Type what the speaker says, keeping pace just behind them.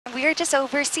we are just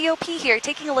over COP here,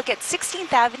 taking a look at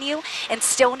 16th Avenue and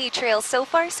Stony Trail. So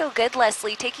far, so good,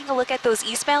 Leslie. Taking a look at those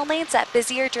eastbound lanes, that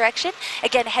busier direction.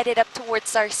 Again, headed up towards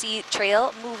Sarcee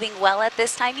Trail, moving well at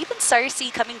this time. Even Sarcee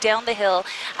coming down the hill,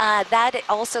 that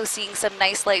also seeing some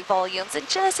nice light volumes. And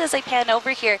just as I pan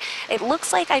over here, it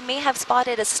looks like I may have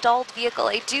spotted a stalled vehicle.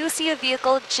 I do see a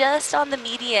vehicle just on the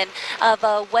median of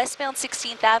westbound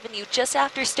 16th Avenue, just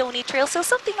after Stony Trail. So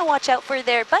something to watch out for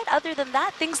there. But other than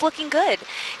that, things looking good.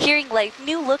 Hearing Life,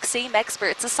 new look, same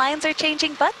experts. The signs are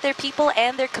changing, but their people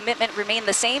and their commitment remain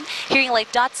the same.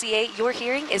 HearingLife.ca, your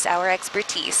hearing is our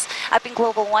expertise. Up in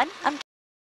Global One, I'm